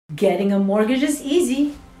Getting a mortgage is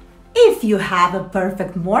easy if you have a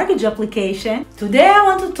perfect mortgage application. Today I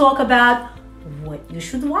want to talk about what you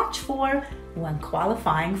should watch for when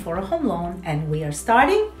qualifying for a home loan, and we are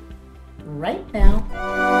starting right now.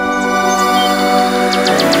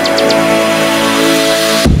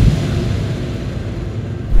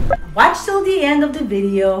 Watch till the end of the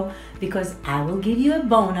video because I will give you a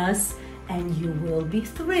bonus and you will be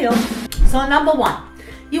thrilled. So number one,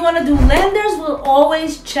 you want to do, lenders will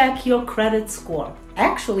always check your credit score.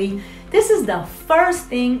 Actually, this is the first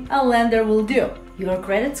thing a lender will do. Your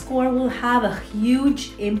credit score will have a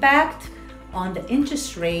huge impact on the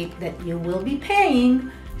interest rate that you will be paying.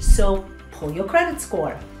 So pull your credit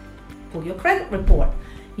score, pull your credit report.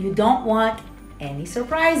 You don't want any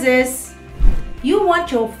surprises. You want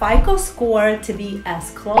your FICO score to be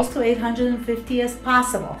as close to 850 as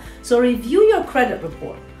possible. So review your credit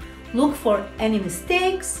report. Look for any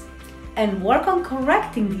mistakes and work on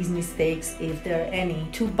correcting these mistakes if there are any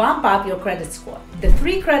to bump up your credit score. The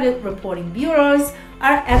three credit reporting bureaus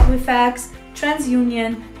are Equifax,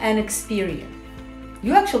 TransUnion, and Experian.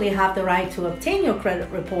 You actually have the right to obtain your credit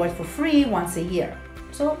report for free once a year.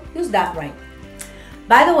 So use that right.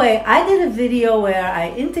 By the way, I did a video where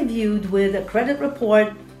I interviewed with a credit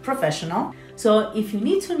report professional. So if you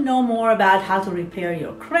need to know more about how to repair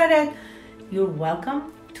your credit, you're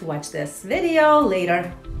welcome to watch this video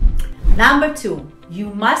later. Number two, you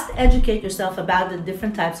must educate yourself about the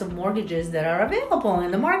different types of mortgages that are available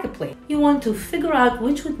in the marketplace. You want to figure out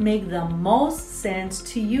which would make the most sense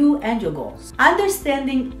to you and your goals.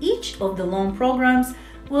 Understanding each of the loan programs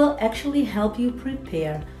will actually help you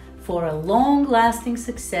prepare for a long-lasting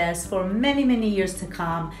success for many, many years to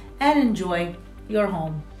come and enjoy your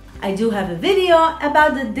home. I do have a video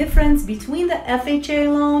about the difference between the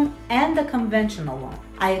FHA loan and the conventional loan.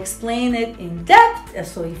 I explain it in depth,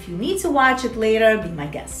 so if you need to watch it later, be my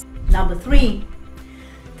guest. Number three,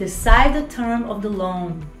 decide the term of the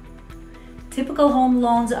loan. Typical home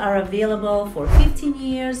loans are available for 15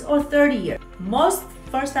 years or 30 years. Most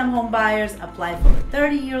first-time home buyers apply for a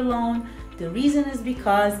 30-year loan. The reason is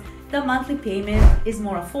because the monthly payment is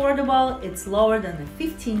more affordable. It's lower than the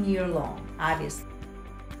 15-year loan, obviously.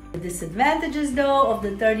 The disadvantages, though, of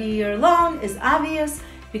the 30-year loan is obvious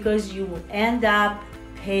because you will end up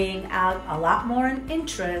paying out a lot more in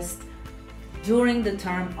interest during the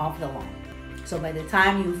term of the loan. So by the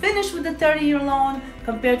time you finish with the 30-year loan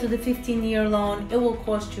compared to the 15-year loan, it will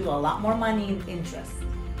cost you a lot more money in interest.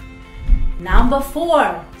 Number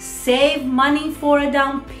four, save money for a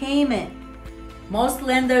down payment. Most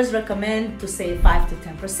lenders recommend to save 5 to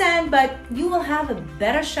 10%, but you will have a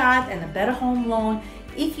better shot and a better home loan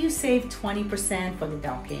if you save 20% for the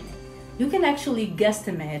down payment. You can actually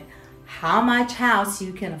guesstimate how much house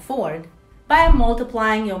you can afford by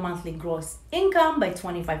multiplying your monthly gross income by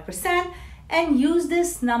 25% and use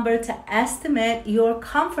this number to estimate your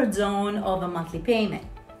comfort zone of a monthly payment.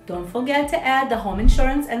 Don't forget to add the home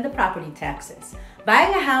insurance and the property taxes.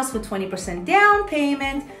 Buying a house with 20% down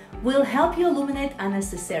payment will help you eliminate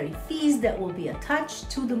unnecessary fees that will be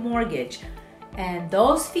attached to the mortgage. And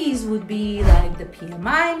those fees would be like the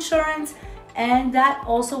PMI insurance, and that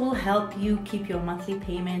also will help you keep your monthly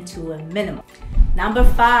payment to a minimum. Number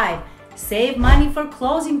five, save money for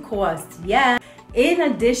closing costs. Yeah, in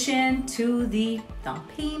addition to the down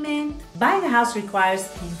payment, buying a house requires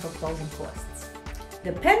paying for closing costs.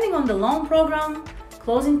 Depending on the loan program,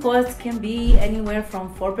 closing costs can be anywhere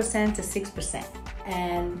from 4% to 6%.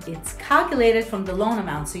 And it's calculated from the loan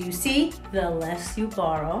amount. So you see, the less you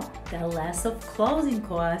borrow, the less of closing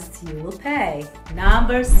costs you will pay.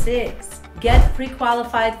 Number six, get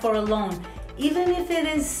pre-qualified for a loan, even if it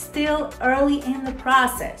is still early in the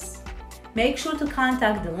process. Make sure to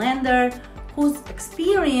contact the lender who's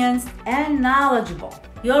experienced and knowledgeable.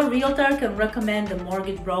 Your realtor can recommend the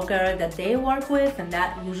mortgage broker that they work with, and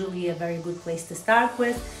that's usually a very good place to start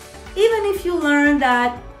with. Even if you learn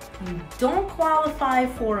that you don't qualify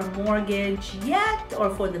for a mortgage yet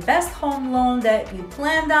or for the best home loan that you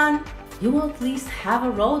planned on, you will at least have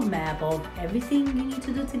a roadmap of everything you need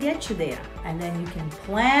to do to get you there. And then you can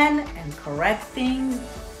plan and correct things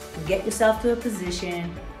and get yourself to a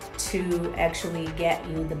position to actually get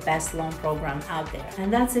you the best loan program out there.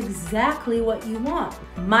 And that's exactly what you want.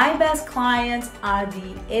 My best clients are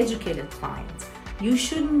the educated clients. You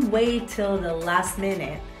shouldn't wait till the last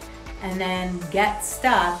minute and then get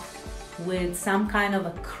stuck with some kind of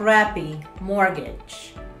a crappy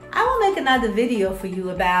mortgage. I will make another video for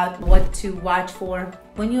you about what to watch for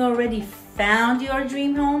when you already found your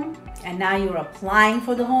dream home and now you're applying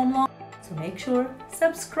for the home loan. So make sure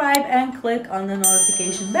subscribe and click on the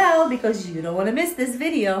notification bell because you don't want to miss this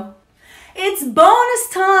video. It's bonus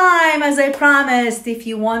time! time, as I promised, if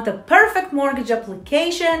you want a perfect mortgage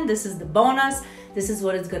application, this is the bonus. This is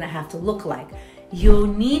what it's gonna have to look like. You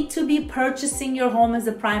need to be purchasing your home as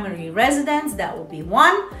a primary residence. That will be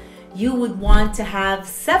one. You would want to have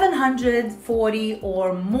 740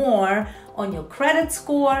 or more on your credit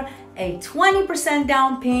score, a 20%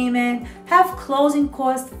 down payment, have closing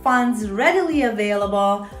cost funds readily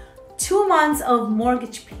available, 2 months of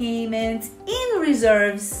mortgage payments in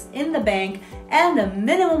reserves in the bank, and a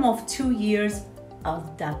minimum of 2 years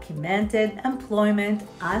of documented employment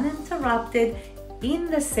uninterrupted in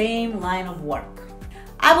the same line of work.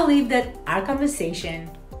 I believe that our conversation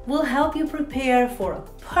will help you prepare for a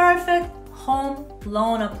perfect home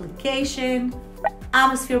loan application.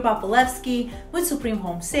 I'm Esphir Popilevsky with Supreme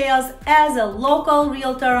Home Sales. As a local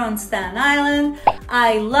realtor on Staten Island,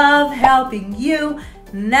 I love helping you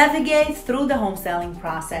navigate through the home selling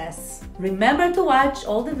process. Remember to watch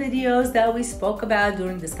all the videos that we spoke about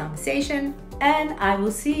during this conversation, and I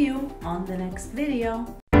will see you on the next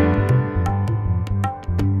video.